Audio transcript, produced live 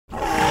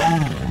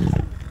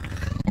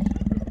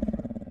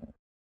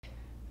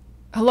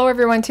Hello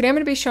everyone, today I'm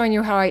going to be showing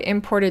you how I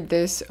imported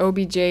this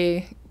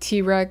OBJ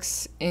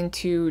T-Rex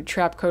into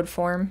Trapcode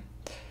Form.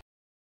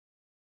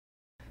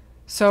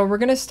 So we're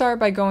going to start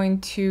by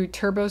going to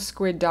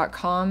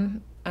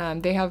turbosquid.com.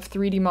 They have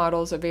 3D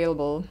models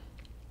available.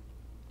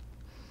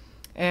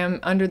 And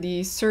under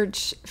the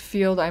search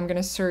field, I'm going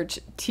to search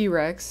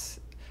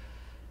T-Rex.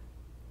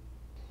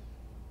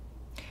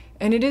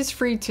 And it is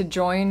free to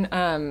join.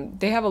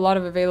 They have a lot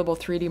of available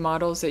 3D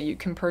models that you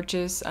can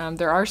purchase.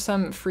 There are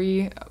some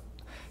free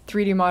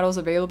 3D models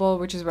available,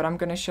 which is what I'm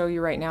going to show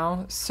you right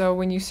now. So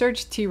when you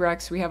search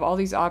T-Rex, we have all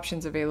these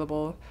options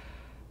available,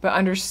 but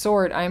under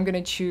sort, I'm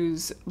going to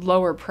choose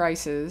lower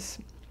prices.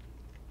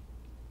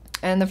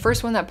 And the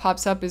first one that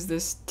pops up is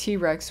this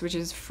T-Rex, which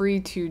is free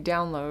to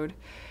download,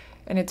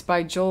 and it's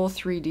by Joel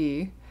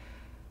 3D.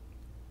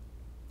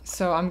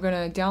 So I'm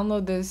going to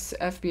download this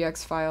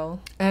FBX file,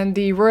 and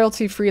the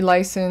royalty-free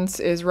license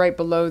is right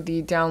below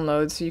the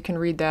download, so you can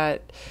read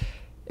that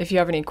if you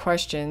have any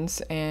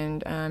questions.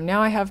 And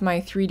now I have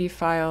my 3D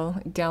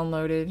file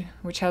downloaded,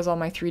 which has all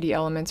my 3D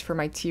elements for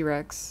my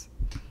T-Rex.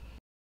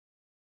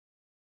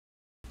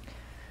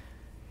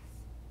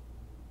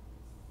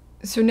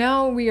 So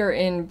now we are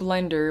in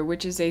Blender,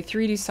 which is a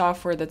 3D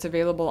software that's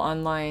available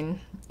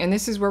online, and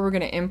this is where we're going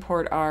to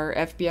import our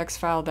FBX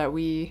file that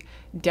we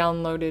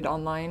downloaded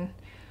online.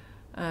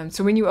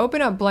 So when you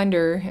open up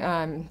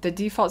Blender, the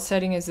default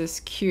setting is this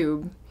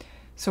cube.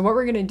 So what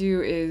we're going to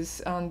do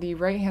is, on the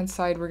right hand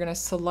side, we're going to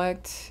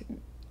select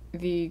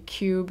the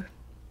cube,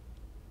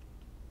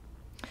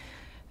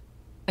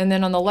 and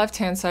then on the left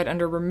hand side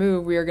under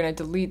remove, we are going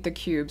to delete the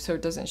cube so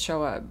it doesn't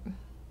show up.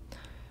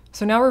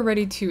 So now we're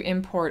ready to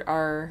import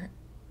our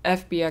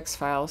FBX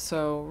file.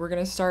 So we're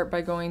going to start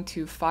by going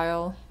to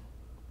File,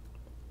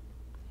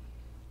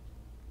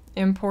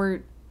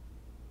 Import,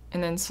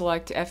 and then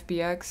select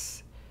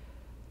FBX.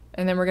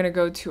 And then we're going to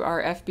go to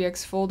our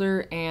FBX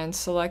folder and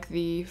select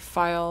the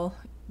file,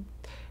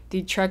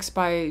 the Trex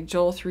by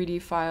Joel 3D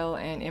file,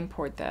 and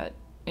import that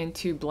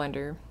into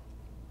Blender.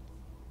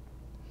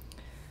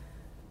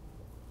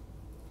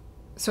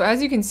 So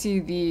as you can see,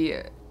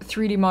 the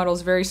 3D model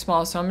is very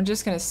small, so I'm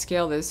just going to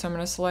scale this. So I'm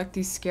going to select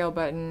the scale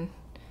button,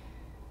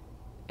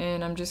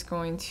 and I'm just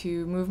going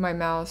to move my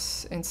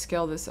mouse and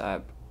scale this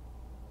up.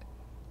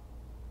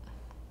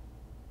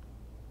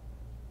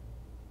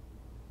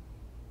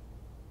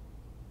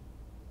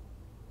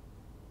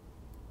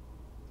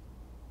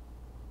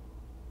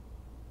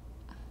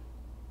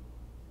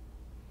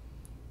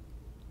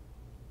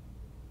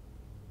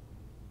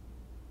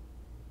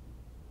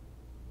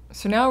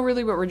 So now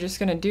really what we're just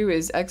going to do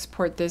is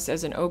export this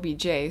as an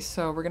OBJ.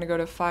 So we're going to go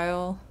to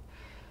File,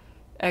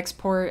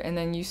 Export, and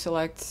then you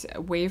select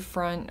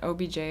Wavefront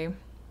OBJ.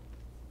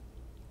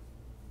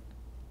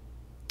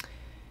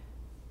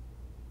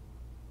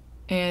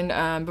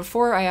 And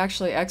before I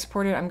actually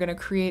export it, I'm going to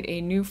create a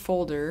new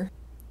folder.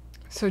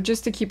 So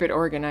just to keep it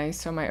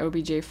organized, so my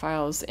OBJ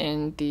file is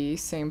in the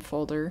same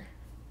folder.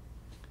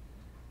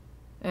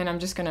 And I'm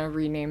just going to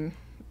rename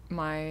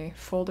my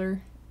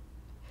folder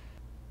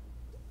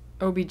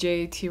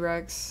OBJ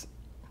T-Rex.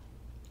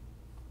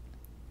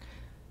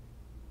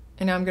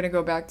 And now I'm going to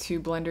go back to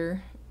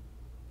Blender,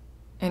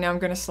 and now I'm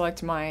going to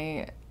select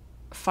my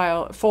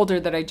folder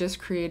that I just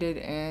created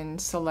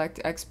and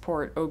select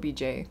Export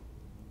OBJ.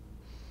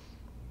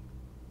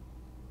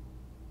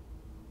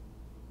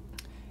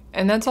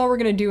 And that's all we're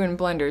going to do in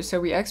Blender.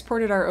 So we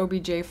exported our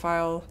OBJ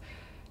file,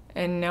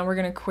 and now we're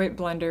going to quit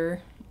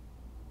Blender.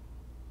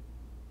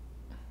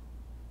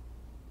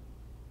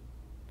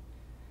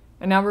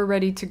 And now we're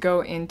ready to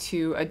go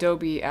into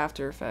Adobe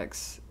After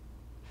Effects.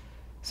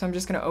 So I'm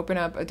just going to open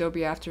up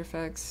Adobe After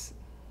Effects.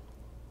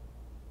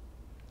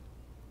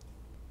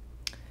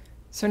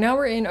 So now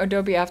we're in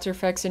Adobe After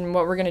Effects, and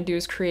what we're going to do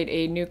is create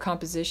a new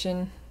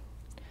composition.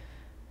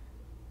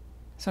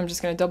 So I'm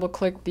just going to double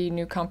click the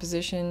new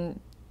composition,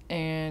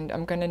 and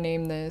I'm going to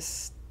name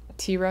this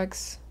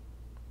T-Rex.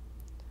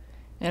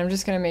 And I'm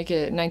just going to make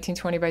it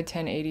 1920 by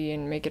 1080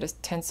 and make it a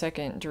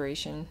 10-second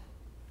duration.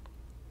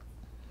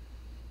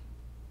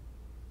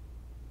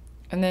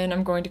 And then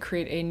I'm going to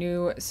create a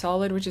new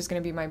solid, which is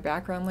going to be my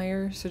background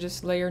layer. So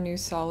just layer new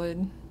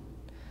solid.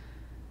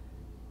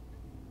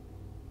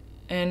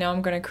 And now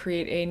I'm going to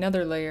create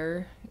another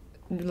layer,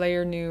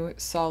 layer new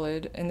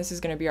solid, and this is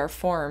going to be our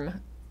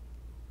form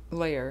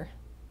layer.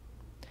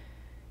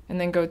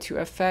 And then go to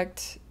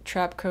Effect,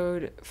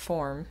 Trapcode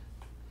Form.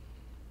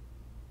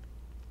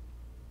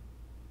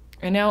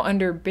 And now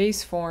under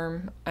base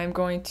form, I'm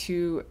going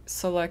to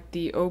select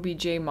the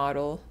OBJ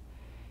model,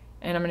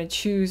 and I'm going to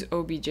choose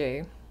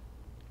OBJ.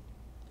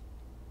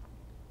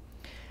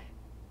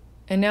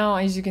 And now,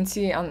 as you can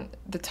see on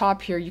the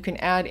top here, you can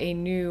add a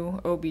new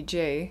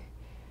OBJ.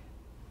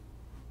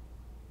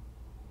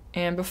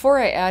 And before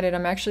I add it,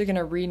 I'm actually going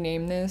to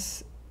rename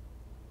this.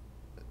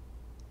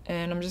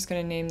 And I'm just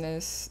going to name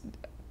this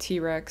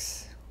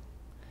T-Rex.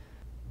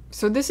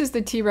 So this is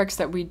the T-Rex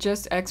that we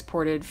just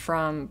exported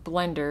from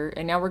Blender,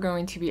 and now we're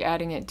going to be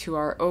adding it to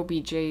our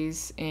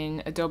OBJs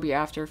in Adobe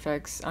After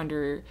Effects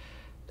under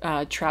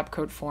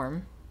Trapcode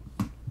Form.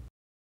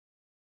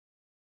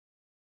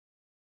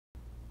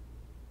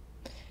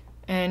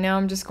 And now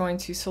I'm just going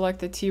to select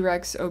the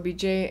T-Rex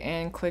OBJ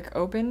and click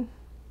open.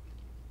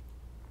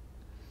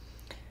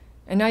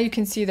 And now you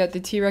can see that the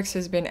T-Rex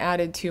has been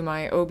added to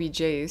my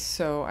OBJs,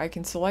 so I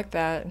can select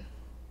that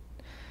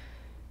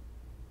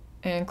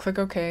and click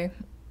OK.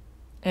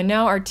 And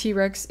now our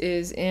T-Rex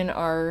is in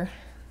our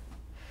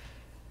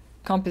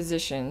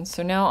composition.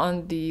 So now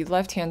on the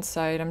left hand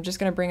side, I'm just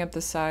going to bring up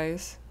the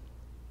size.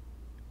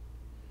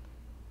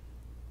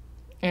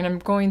 And I'm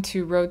going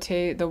to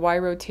rotate the Y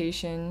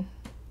rotation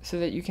so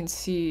that you can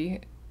see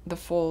the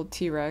full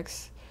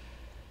T-Rex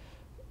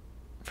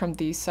from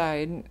the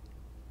side.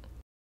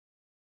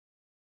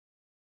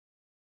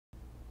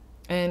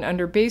 And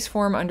under base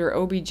form, under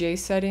OBJ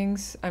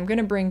settings, I'm going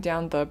to bring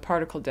down the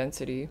particle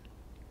density.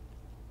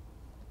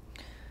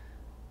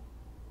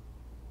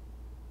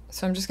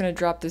 So I'm just going to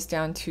drop this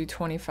down to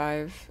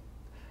 25.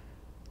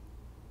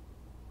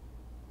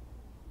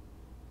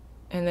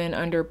 And then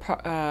under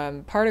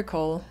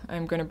particle,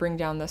 I'm going to bring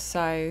down the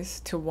size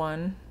to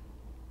 1.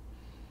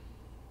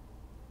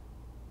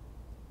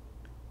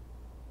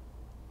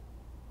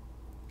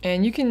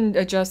 And you can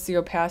adjust the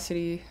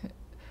opacity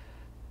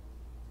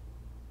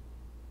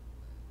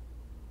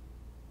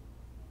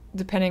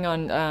depending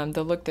on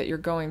the look that you're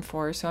going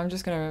for. So I'm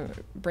just going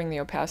to bring the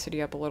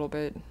opacity up a little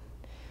bit.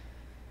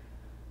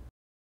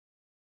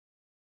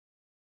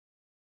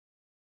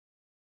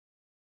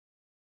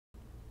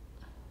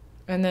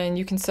 And then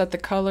you can set the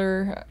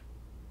color.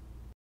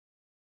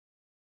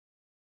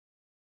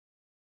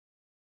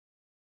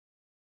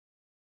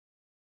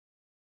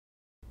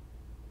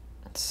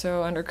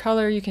 So under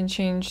color, you can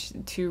change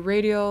to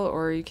radial,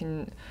 or you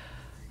can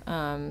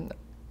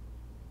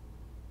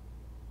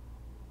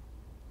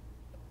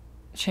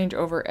change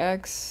over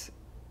X,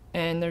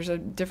 and there's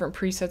different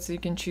presets that you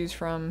can choose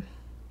from.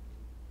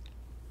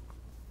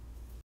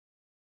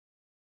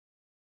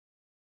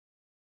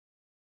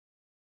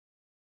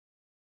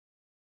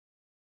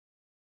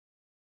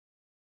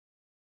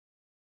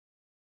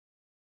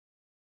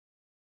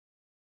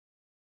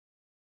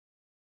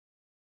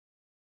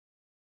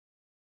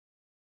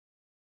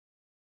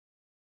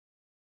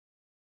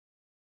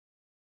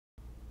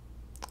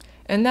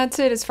 And that's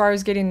it as far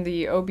as getting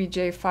the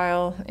OBJ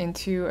file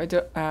into a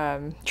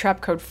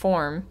Trapcode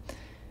form.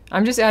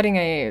 I'm just adding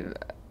a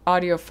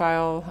audio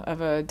file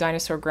of a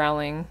dinosaur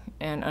growling,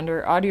 and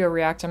under Audio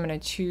React I'm going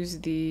to choose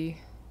the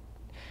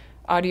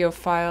audio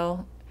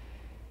file,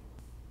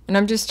 and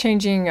I'm just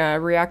changing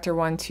reactor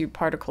 1 to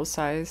particle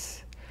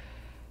size.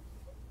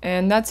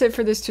 And that's it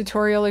for this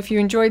tutorial. If you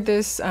enjoyed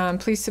this,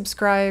 please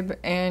subscribe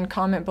and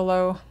comment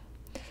below.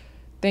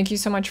 Thank you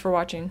so much for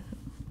watching.